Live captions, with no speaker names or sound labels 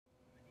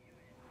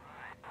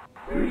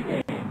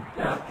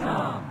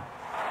Pregame.com.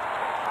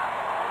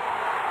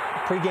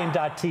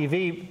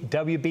 Pregame.tv,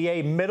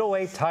 WBA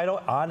middleweight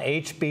title on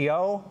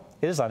HBO.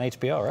 It is on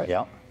HBO, right?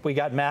 Yeah. We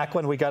got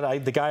Macklin. We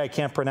got the guy I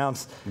can't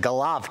pronounce.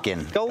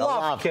 Golovkin.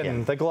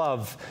 Golovkin, the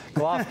glove.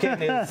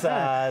 Golovkin is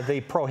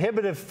the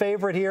prohibitive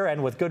favorite here,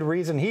 and with good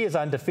reason. He is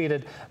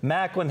undefeated.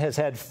 Macklin has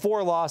had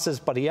 4 losses,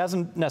 but he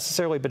hasn't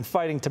necessarily been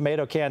fighting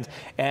tomato cans.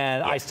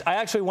 And I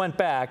actually went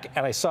back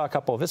and I saw a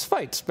couple of his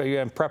fights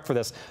and prep for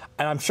this,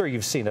 and I'm sure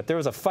you've seen it. There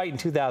was a fight in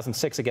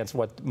 2006 against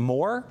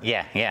Moore?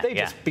 Yeah. They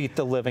just beat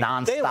the living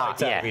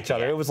daylights out of each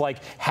other. It was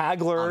like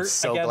Hagler. I'm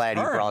so glad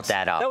you brought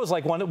that up. That was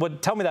like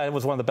tell me that it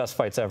was one of the best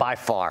fights ever. By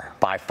far.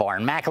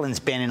 And Macklin's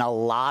been in a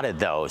lot of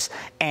those.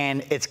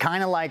 And it's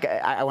kind of like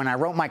when I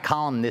wrote my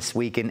column this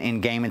week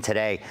in Gaming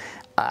Today,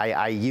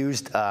 I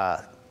used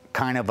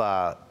kind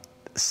of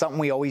something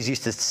we always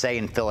used to say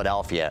in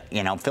Philadelphia.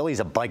 You know, Philly's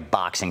a big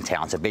boxing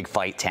town. It's a big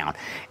fight town.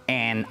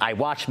 And I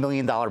watched $1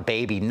 Million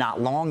Baby not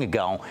long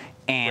ago.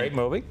 And, great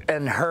movie.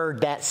 And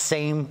heard that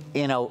same,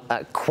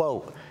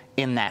 quote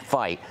in that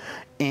fight,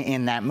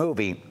 in that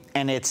movie.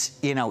 And it's,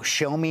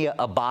 show me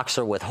a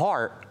boxer with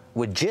heart,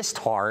 with just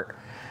heart,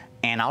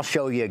 and I'll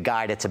show you a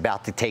guy that's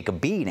about to take a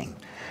beating.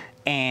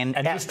 And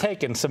he's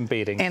taken some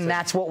beatings. And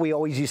that's what we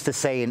always used to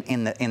say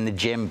in the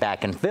gym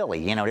back in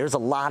Philly. There's a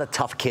lot of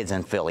tough kids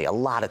in Philly, a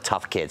lot of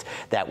tough kids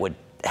that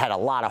had a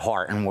lot of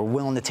heart and were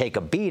willing to take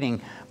a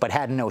beating, but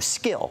had no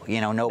skill,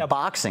 no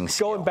boxing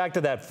skill. Going back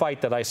to that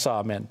fight that I saw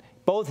him in,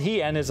 both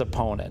he and his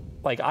opponent,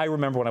 like I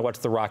remember when I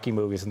watched the Rocky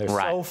movies, and they're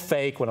so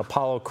fake when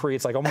Apollo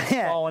Creed's like almost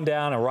falling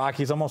down and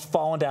Rocky's almost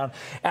falling down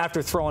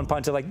after throwing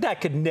punches. Like that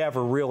could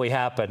never really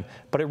happen,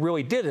 but it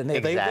really did. And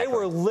they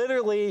were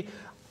literally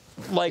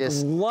like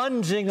just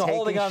lunging,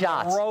 holding on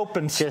the rope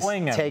and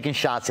swinging. Taking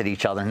shots at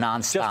each other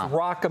nonstop. Just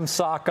rock 'em,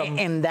 sock 'em.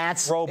 And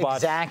that's robots.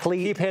 Exactly.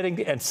 Keep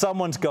hitting, and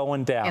someone's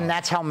going down. And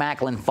that's how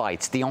Macklin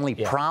fights. The only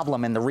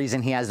problem and the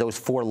reason he has those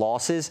 4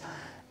 losses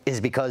is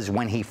because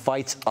when he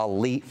fights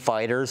elite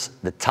fighters,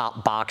 the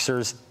top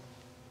boxers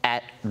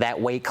at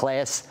that weight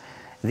class,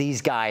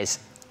 these guys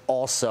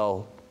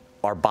also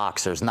are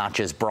boxers, not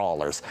just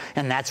brawlers.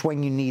 And that's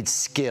when you need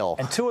skill.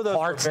 And 2 of those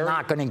Heart's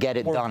not going to get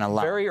it done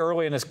alone. Very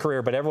early in his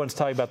career, but everyone's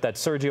talking about that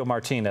Sergio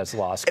Martinez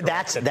loss.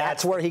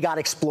 That's where he got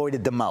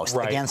exploited the most,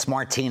 against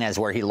Martinez,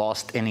 where he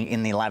lost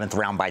in the 11th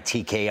round by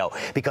TKO,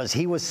 because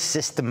he was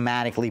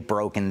systematically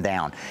broken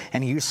down.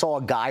 And you saw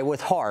a guy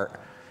with heart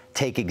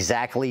take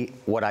exactly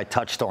what I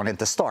touched on at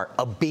the start,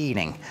 a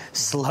beating.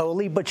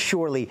 Slowly but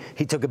surely,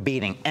 he took a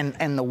beating.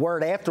 And the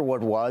word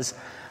afterward was,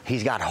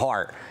 he's got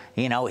heart.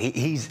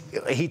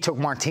 He took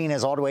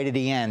Martinez all the way to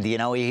the end.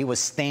 He was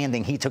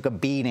standing. He took a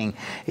beating.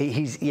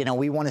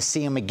 We want to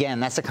see him again.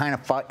 That's the kind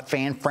of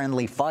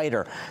fan-friendly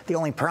fighter. The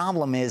only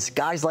problem is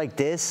guys like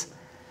this,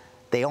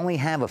 they only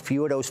have a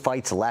few of those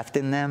fights left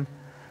in them.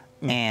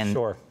 And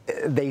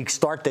they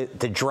start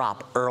to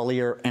drop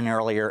earlier and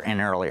earlier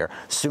and earlier,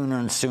 sooner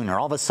and sooner.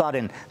 All of a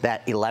sudden,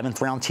 that 11th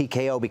round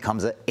TKO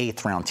becomes an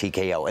 8th round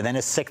TKO, and then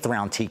a 6th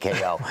round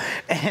TKO.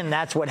 And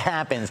that's what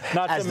happens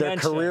as their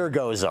career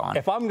goes on.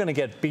 If I'm going to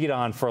get beat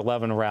on for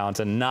 11 rounds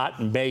and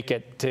not make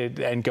it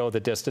and go the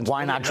distance,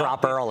 why not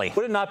drop early?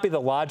 Would it not be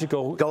the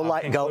logical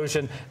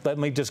conclusion? Let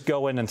me just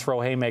go in and throw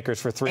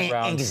haymakers for 3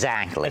 rounds.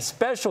 Exactly.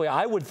 Especially,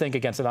 I would think,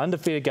 against an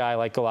undefeated guy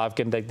like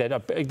Golovkin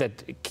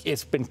that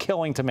it's been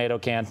killing tomato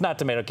cans, not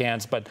tomato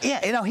cans, but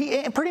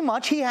he pretty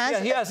much he has. Yeah,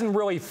 he hasn't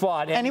really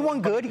fought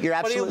anyone good. You're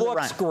absolutely right.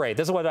 But he looks great.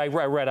 This is what I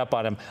read up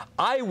on him.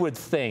 I would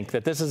think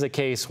that this is a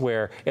case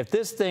where if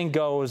this thing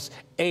goes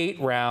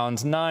 8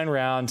 rounds, 9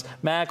 rounds,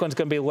 Macklin's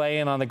going to be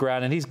laying on the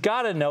ground, and he's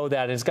got to know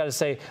that. And he's got to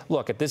say,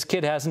 look, if this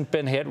kid hasn't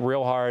been hit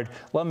real hard,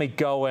 let me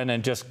go in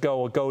and just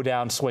go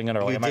down swinging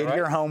early. You did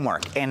your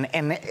homework, and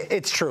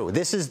it's true.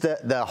 This is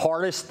the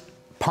hardest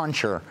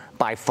puncher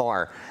by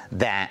far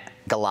that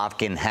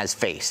Golovkin has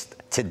faced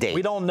to date.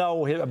 We don't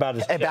know about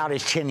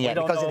his chin yet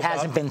because it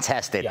hasn't been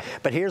tested. Yeah.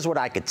 But here's what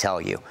I could tell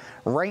you.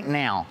 Right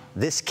now,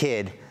 this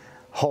kid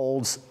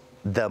holds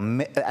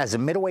as a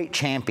middleweight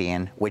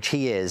champion, which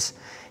he is,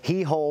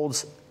 he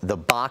holds the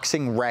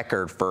boxing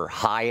record for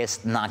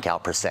highest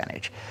knockout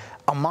percentage.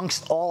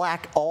 Amongst all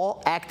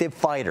active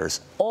fighters,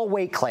 all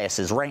weight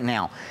classes right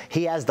now,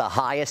 he has the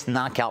highest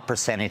knockout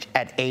percentage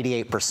at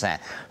 88%.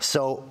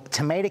 So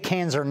tomato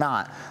cans or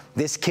not,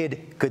 this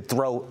kid could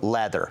throw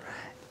leather.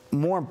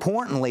 More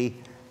importantly,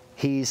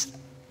 he's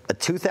a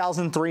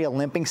 2003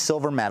 Olympic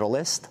silver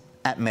medalist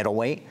at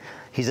middleweight.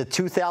 He's a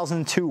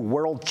 2002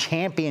 world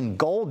champion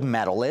gold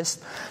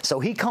medalist. So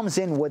he comes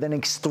in with an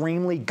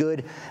extremely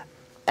good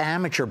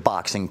amateur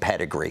boxing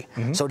pedigree.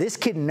 So this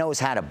kid knows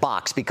how to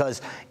box,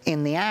 because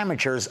in the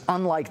amateurs,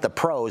 unlike the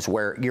pros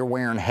where you're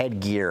wearing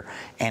headgear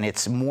and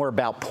it's more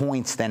about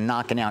points than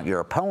knocking out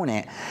your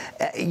opponent,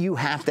 you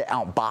have to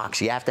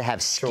outbox. You have to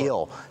have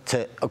skill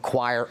to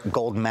acquire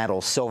gold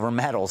medals, silver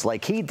medals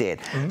like he did.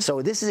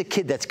 So this is a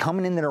kid that's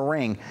coming into the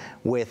ring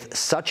with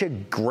such a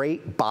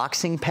great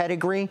boxing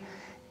pedigree,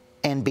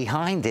 and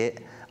behind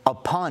it, a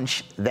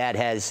punch that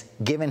has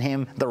given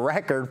him the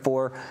record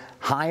for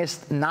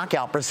highest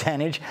knockout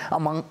percentage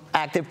among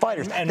active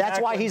fighters. And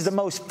that's why he's the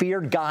most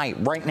feared guy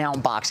right now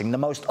in boxing. The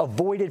most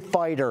avoided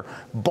fighter,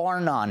 bar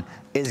none,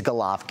 is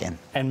Golovkin.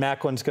 And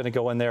Macklin's going to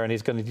go in there and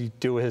he's going to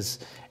do his.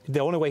 The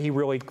only way he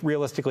really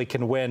realistically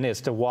can win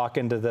is to walk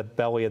into the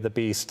belly of the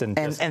beast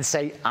and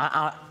say,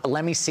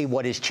 let me see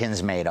what his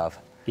chin's made of.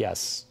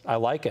 Yes, I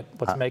like it.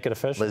 Let's make it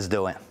official. Let's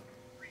do it.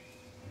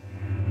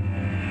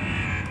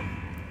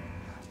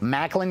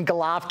 Macklin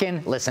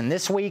Golovkin, listen,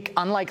 this week,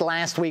 unlike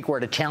last week where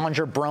the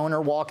challenger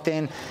Broner walked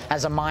in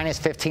as a minus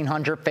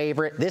 1,500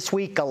 favorite, this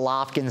week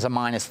Golovkin's a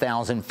minus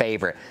 1,000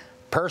 favorite.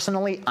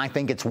 Personally, I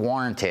think it's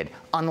warranted,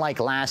 unlike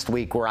last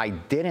week where I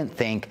didn't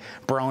think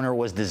Broner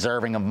was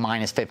deserving of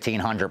minus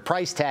 1,500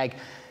 price tag,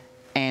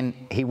 and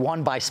he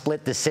won by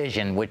split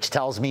decision, which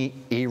tells me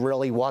he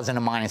really wasn't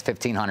a minus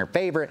 1,500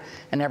 favorite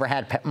and never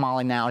had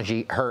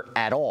Malinowski hurt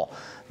at all.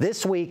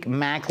 This week,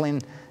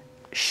 Macklin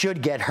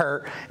should get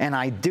hurt, and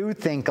I do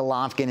think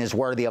Golovkin is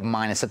worthy of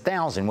minus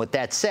 1,000. With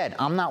that said,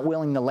 I'm not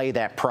willing to lay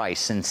that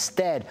price.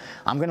 Instead,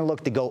 I'm going to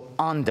look to go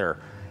under.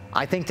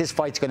 I think this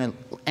fight's going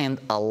to end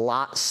a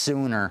lot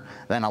sooner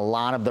than a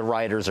lot of the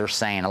writers are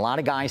saying. A lot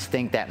of guys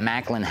think that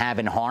Macklin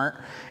having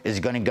heart is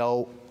going to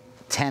go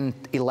 10,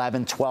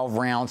 11, 12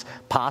 rounds,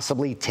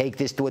 possibly take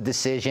this to a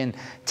decision,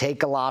 take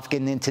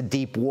Golovkin into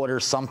deep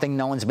water, something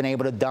no one's been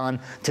able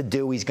to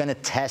do. He's going to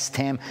test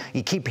him.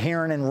 You keep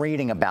hearing and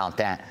reading about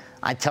that.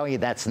 I tell you,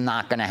 that's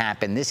not going to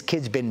happen. This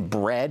kid's been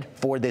bred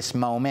for this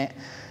moment.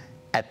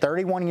 At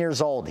 31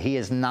 years old, he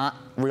has not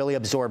really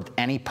absorbed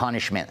any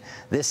punishment.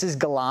 This is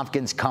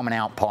Golovkin's coming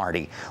out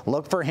party.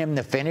 Look for him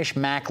to finish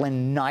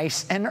Macklin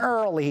nice and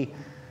early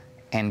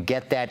and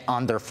get that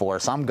under for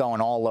us. I'm going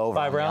all over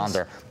 5 rounds?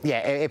 Under. Yeah,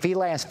 if he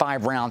lasts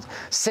 5 rounds,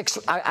 6.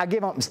 I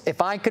give him.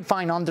 If I could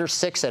find under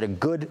 6 at a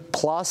good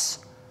plus,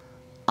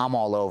 I'm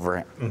all over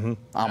it.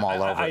 I'm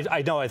all over it.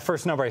 I know the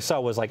first number I saw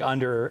was like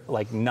under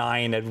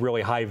 9 at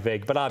really high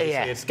vig, but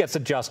obviously it gets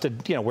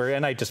adjusted. You know,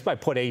 I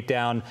put 8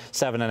 down,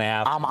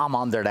 7.5. I'm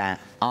under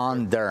that.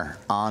 Under.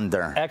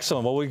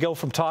 Excellent. Well, we go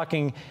from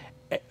talking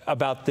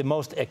about the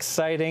most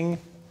exciting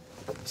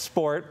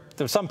sport.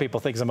 Some people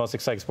think it's the most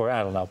exciting sport.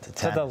 I don't know.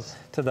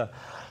 To the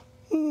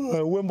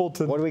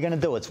Wimbledon. What are we going to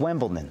do? It's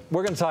Wimbledon.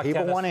 We're going to talk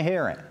People tennis. want to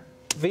hear it.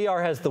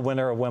 VR has the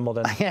winner of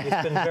Wimbledon. He's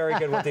been very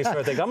good with these sort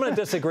of things. I'm going to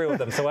disagree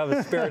with him, so we'll have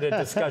a spirited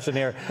discussion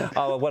here.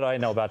 What do I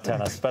know about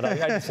tennis? But I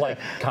just like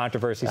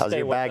controversy. How's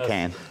your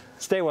backhand?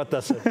 Stay with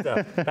us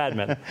at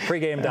Badminton.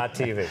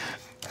 Pregame.tv.